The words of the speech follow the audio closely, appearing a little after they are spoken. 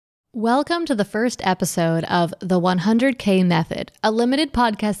Welcome to the first episode of The 100K Method, a limited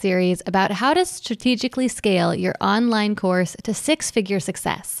podcast series about how to strategically scale your online course to six-figure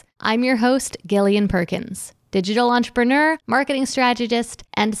success. I'm your host, Gillian Perkins, digital entrepreneur, marketing strategist,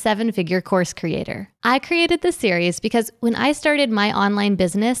 and seven-figure course creator. I created this series because when I started my online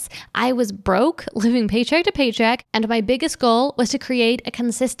business, I was broke, living paycheck to paycheck, and my biggest goal was to create a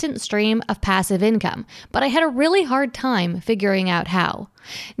consistent stream of passive income, but I had a really hard time figuring out how.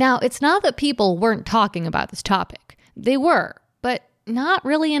 Now, it's not that people weren't talking about this topic. They were, but not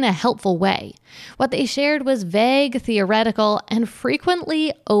really in a helpful way. What they shared was vague, theoretical, and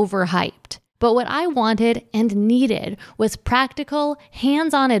frequently overhyped. But what I wanted and needed was practical,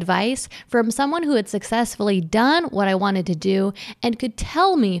 hands-on advice from someone who had successfully done what I wanted to do and could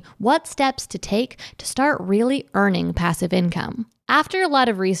tell me what steps to take to start really earning passive income. After a lot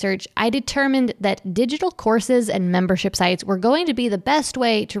of research, I determined that digital courses and membership sites were going to be the best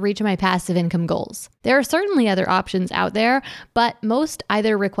way to reach my passive income goals. There are certainly other options out there, but most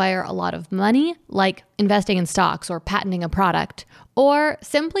either require a lot of money, like investing in stocks or patenting a product, or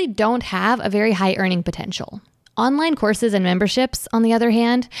simply don't have a very high earning potential. Online courses and memberships, on the other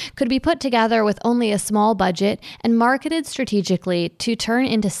hand, could be put together with only a small budget and marketed strategically to turn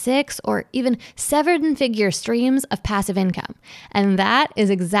into 6 or even 7-figure streams of passive income. And that is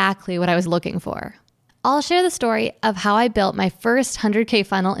exactly what I was looking for. I'll share the story of how I built my first 100K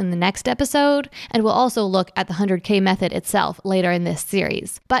funnel in the next episode, and we'll also look at the 100K method itself later in this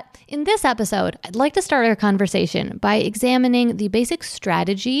series. But in this episode, I'd like to start our conversation by examining the basic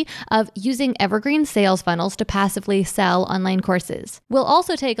strategy of using Evergreen sales funnels to passively sell online courses. We'll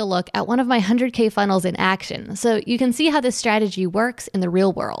also take a look at one of my 100K funnels in action, so you can see how this strategy works in the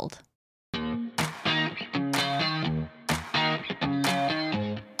real world.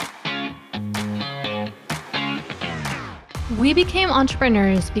 We became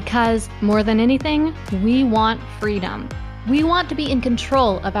entrepreneurs because, more than anything, we want freedom. We want to be in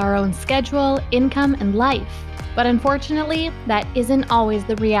control of our own schedule, income, and life. But unfortunately, that isn't always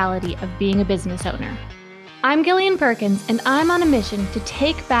the reality of being a business owner. I'm Gillian Perkins, and I'm on a mission to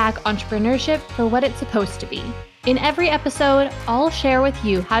take back entrepreneurship for what it's supposed to be. In every episode, I'll share with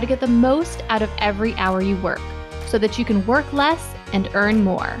you how to get the most out of every hour you work, so that you can work less and earn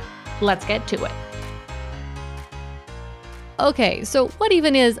more. Let's get to it. Okay, so what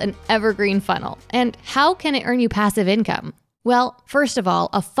even is an evergreen funnel, and how can it earn you passive income? Well, first of all,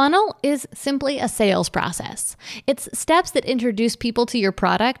 a funnel is simply a sales process. It's steps that introduce people to your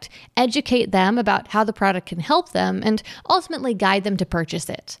product, educate them about how the product can help them, and ultimately guide them to purchase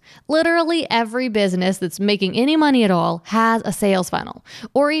it. Literally every business that's making any money at all has a sales funnel,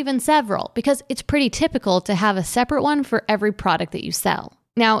 or even several, because it's pretty typical to have a separate one for every product that you sell.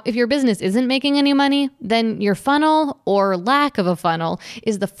 Now, if your business isn't making any money, then your funnel or lack of a funnel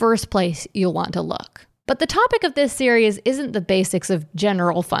is the first place you'll want to look. But the topic of this series isn't the basics of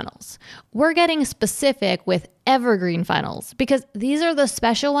general funnels. We're getting specific with evergreen funnels because these are the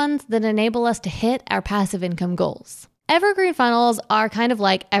special ones that enable us to hit our passive income goals. Evergreen funnels are kind of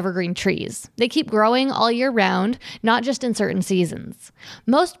like evergreen trees. They keep growing all year round, not just in certain seasons.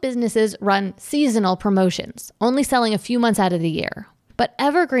 Most businesses run seasonal promotions, only selling a few months out of the year. But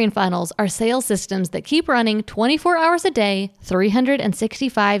evergreen funnels are sales systems that keep running 24 hours a day,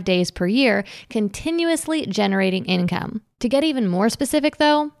 365 days per year, continuously generating income. To get even more specific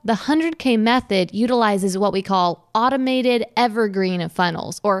though, the 100K method utilizes what we call automated evergreen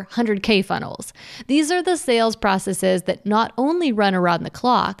funnels, or 100K funnels. These are the sales processes that not only run around the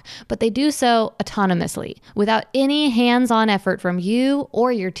clock, but they do so autonomously, without any hands-on effort from you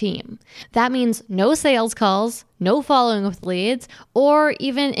or your team. That means no sales calls, no following with leads, or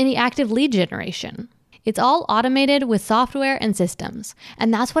even any active lead generation. It's all automated with software and systems,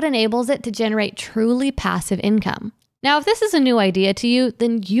 and that's what enables it to generate truly passive income. Now, if this is a new idea to you,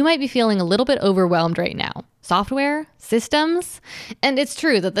 then you might be feeling a little bit overwhelmed right now. Software? Systems? And it's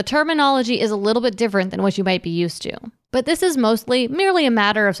true that the terminology is a little bit different than what you might be used to. But this is mostly merely a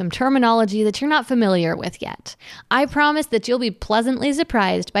matter of some terminology that you're not familiar with yet. I promise that you'll be pleasantly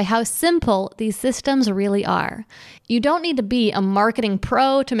surprised by how simple these systems really are. You don't need to be a marketing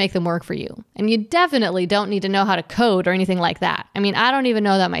pro to make them work for you. And you definitely don't need to know how to code or anything like that. I mean, I don't even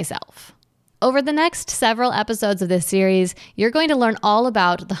know that myself. Over the next several episodes of this series, you're going to learn all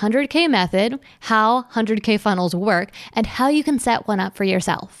about the 100K method, how 100K funnels work, and how you can set one up for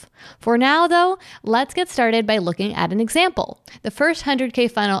yourself. For now, though, let's get started by looking at an example. The first 100K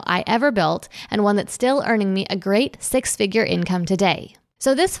funnel I ever built, and one that's still earning me a great 6-figure income today.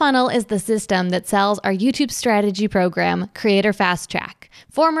 So this funnel is the system that sells our YouTube strategy program, Creator Fast Track,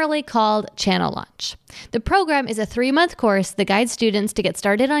 formerly called Channel Launch. The program is a 3-month course that guides students to get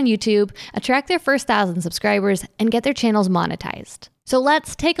started on YouTube, attract their first 1,000 subscribers, and get their channels monetized. So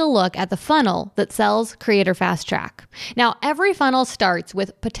let's take a look at the funnel that sells Creator Fast Track. Now, every funnel starts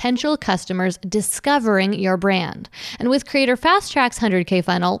with potential customers discovering your brand. And with Creator Fast Track's 100K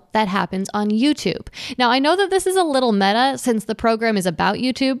funnel, that happens on YouTube. Now, I know that this is a little meta since the program is about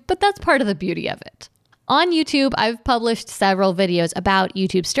YouTube, but that's part of the beauty of it. On YouTube, I've published several videos about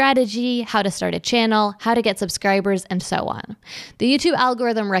YouTube strategy, how to start a channel, how to get subscribers, and so on. The YouTube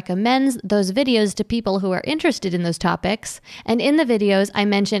algorithm recommends those videos to people who are interested in those topics, and in the videos, I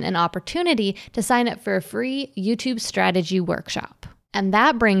mention an opportunity to sign up for a free YouTube strategy workshop. And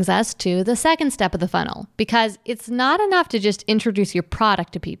that brings us to the second step of the funnel, because it's not enough to just introduce your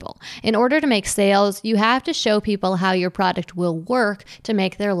product to people. In order to make sales, you have to show people how your product will work to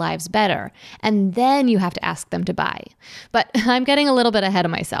make their lives better. And then you have to ask them to buy. But I'm getting a little bit ahead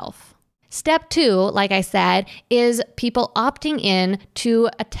of myself. Step 2, like I said, is people opting in to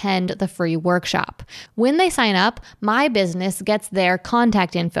attend the free workshop. When they sign up, my business gets their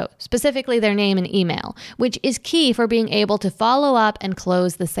contact info, specifically their name and email, which is key for being able to follow up and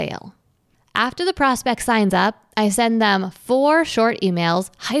close the sale. After the prospect signs up, I send them 4 short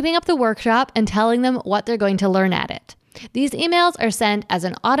emails hyping up the workshop and telling them what they're going to learn at it. These emails are sent as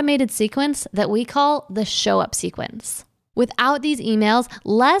an automated sequence that we call the show up sequence. Without these emails,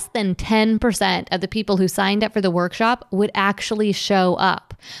 less than 10% of the people who signed up for the workshop would actually show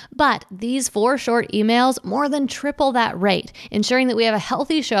up. But these 4 short emails more than triple that rate, ensuring that we have a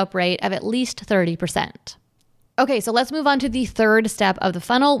healthy show-up rate of at least 30%. Okay, so let's move on to the third step of the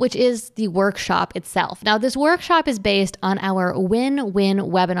funnel, which is the workshop itself. Now, this workshop is based on our win-win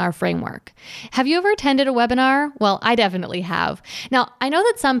webinar framework. Have you ever attended a webinar? Well, I definitely have. Now, I know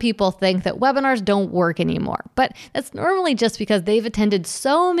that some people think that webinars don't work anymore, but that's normally just because they've attended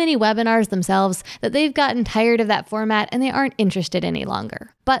so many webinars themselves that they've gotten tired of that format and they aren't interested any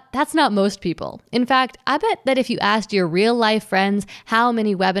longer. But that's not most people. In fact, I bet that if you asked your real-life friends how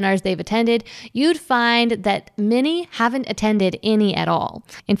many webinars they've attended, you'd find that many haven't attended any at all.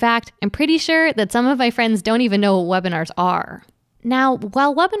 In fact, I'm pretty sure that some of my friends don't even know what webinars are. Now,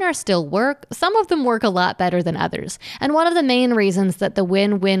 while webinars still work, some of them work a lot better than others. And one of the main reasons that the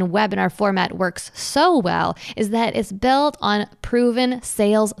win-win webinar format works so well is that it's built on proven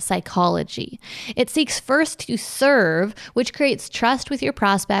sales psychology. It seeks first to serve, which creates trust with your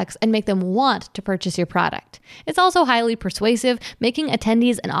prospects and make them want to purchase your product. It's also highly persuasive, making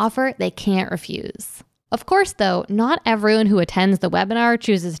attendees an offer they can't refuse. Of course, though, not everyone who attends the webinar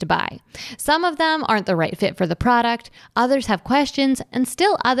chooses to buy. Some of them aren't the right fit for the product, others have questions, and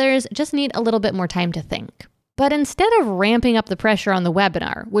still others just need a little bit more time to think. But instead of ramping up the pressure on the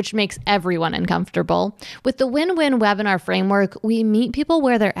webinar, which makes everyone uncomfortable, with the win-win webinar framework, we meet people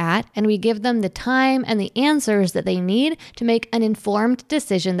where they're at and we give them the time and the answers that they need to make an informed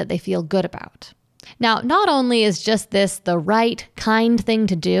decision that they feel good about. Now, not only is just this the right, kind thing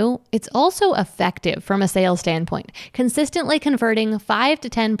to do, it's also effective from a sales standpoint, consistently converting 5 to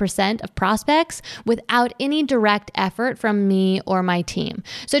 10% of prospects without any direct effort from me or my team.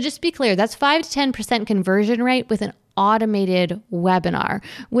 So just to be clear, that's 5 to 10% conversion rate with an automated webinar,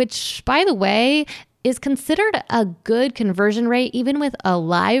 which, by the way, is considered a good conversion rate even with a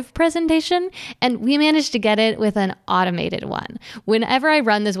live presentation, and we managed to get it with an automated one. Whenever I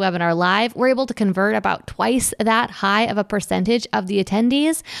run this webinar live, we're able to convert about twice that high of a percentage of the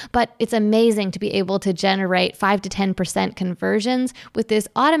attendees, but it's amazing to be able to generate 5 to 10% conversions with this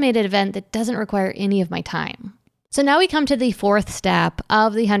automated event that doesn't require any of my time. So now we come to the fourth step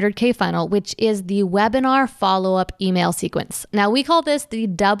of the 100K funnel, which is the webinar follow-up email sequence. Now we call this the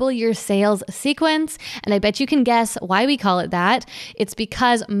double your sales sequence, and I bet you can guess why we call it that. It's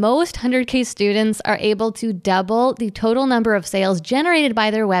because most 100K students are able to double the total number of sales generated by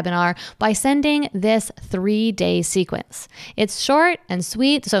their webinar by sending this 3-day sequence. It's short and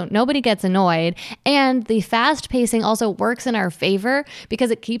sweet, so nobody gets annoyed, and the fast pacing also works in our favor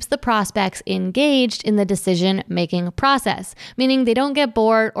because it keeps the prospects engaged in the decision-making process, meaning they don't get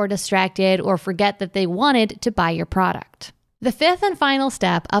bored or distracted or forget that they wanted to buy your product. The fifth and final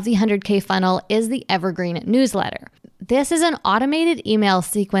step of the 100K funnel is the Evergreen newsletter. This is an automated email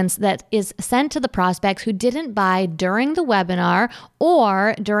sequence that is sent to the prospects who didn't buy during the webinar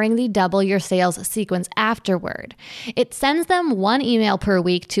or during the double your sales sequence afterward. It sends them 1 email per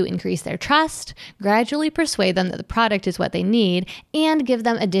week to increase their trust, gradually persuade them that the product is what they need, and give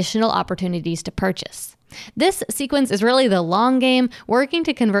them additional opportunities to purchase. This sequence is really the long game, working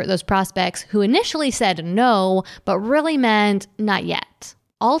to convert those prospects who initially said no, but really meant not yet.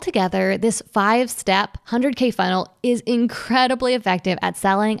 Altogether, this 5-step 100K funnel is incredibly effective at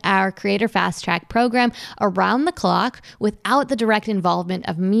selling our Creator Fast Track program around the clock without the direct involvement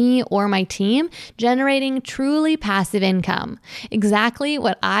of me or my team, generating truly passive income. Exactly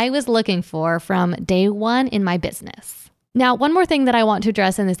what I was looking for from day one in my business. Now, one more thing that I want to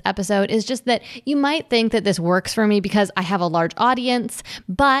address in this episode is just that you might think that this works for me because I have a large audience,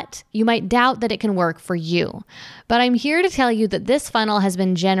 but you might doubt that it can work for you. But I'm here to tell you that this funnel has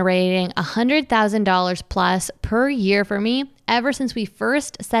been generating $100,000 plus per year for me ever since we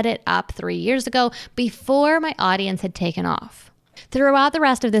first set it up 3 years ago, before my audience had taken off. Throughout the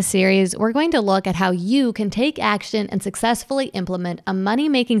rest of this series, we're going to look at how you can take action and successfully implement a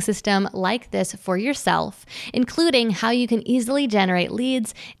money-making system like this for yourself, including how you can easily generate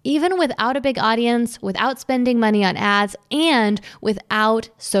leads, even without a big audience, without spending money on ads, and without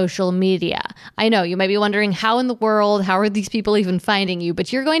social media. I know you might be wondering how in the world, how are these people even finding you?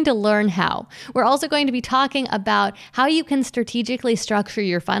 But you're going to learn how. We're also going to be talking about how you can strategically structure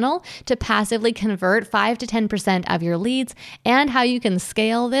your funnel to passively convert 5 to 10% of your leads, and how you can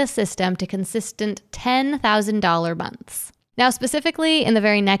scale this system to consistent $10,000 months. Now, specifically in the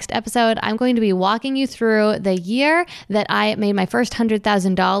very next episode, I'm going to be walking you through the year that I made my first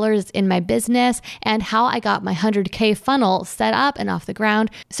 $100,000 in my business and how I got my 100K funnel set up and off the ground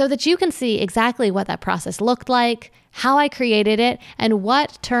so that you can see exactly what that process looked like, how I created it, and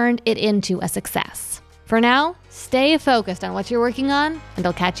what turned it into a success. For now, stay focused on what you're working on, and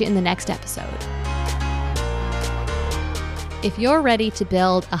I'll catch you in the next episode. If you're ready to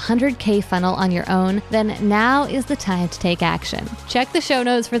build a 100K funnel on your own, then now is the time to take action. Check the show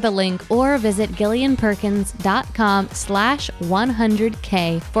notes for the link or visit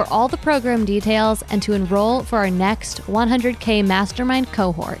gillianperkins.com/100K for all the program details and to enroll for our next 100K mastermind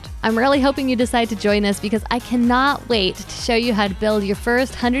cohort. I'm really hoping you decide to join us because I cannot wait to show you how to build your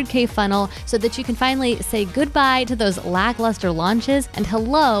first 100K funnel so that you can finally say goodbye to those lackluster launches and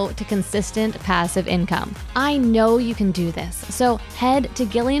hello to consistent passive income. I know you can do this. So head to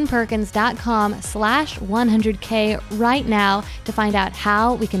gillianperkins.com/100K right now to find out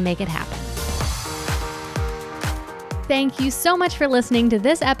how we can make it happen. Thank you so much for listening to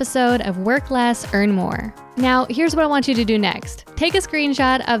this episode of Work Less, Earn More. Now, here's what I want you to do next. Take a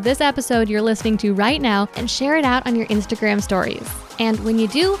screenshot of this episode you're listening to right now and share it out on your Instagram stories. And when you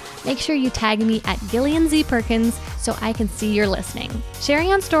do, make sure you tag me at Gillian Z. Perkins so I can see you're listening.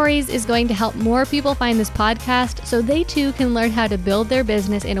 Sharing on stories is going to help more people find this podcast so they too can learn how to build their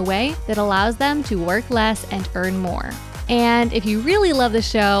business in a way that allows them to work less and earn more. And if you really love the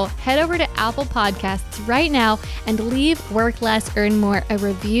show, head over to Apple Podcasts right now and leave Work Less, Earn More a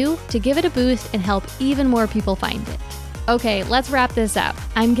review to give it a boost and help even more people find it. Okay, let's wrap this up.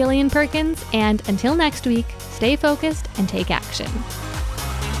 I'm Gillian Perkins, and until next week, stay focused and take action.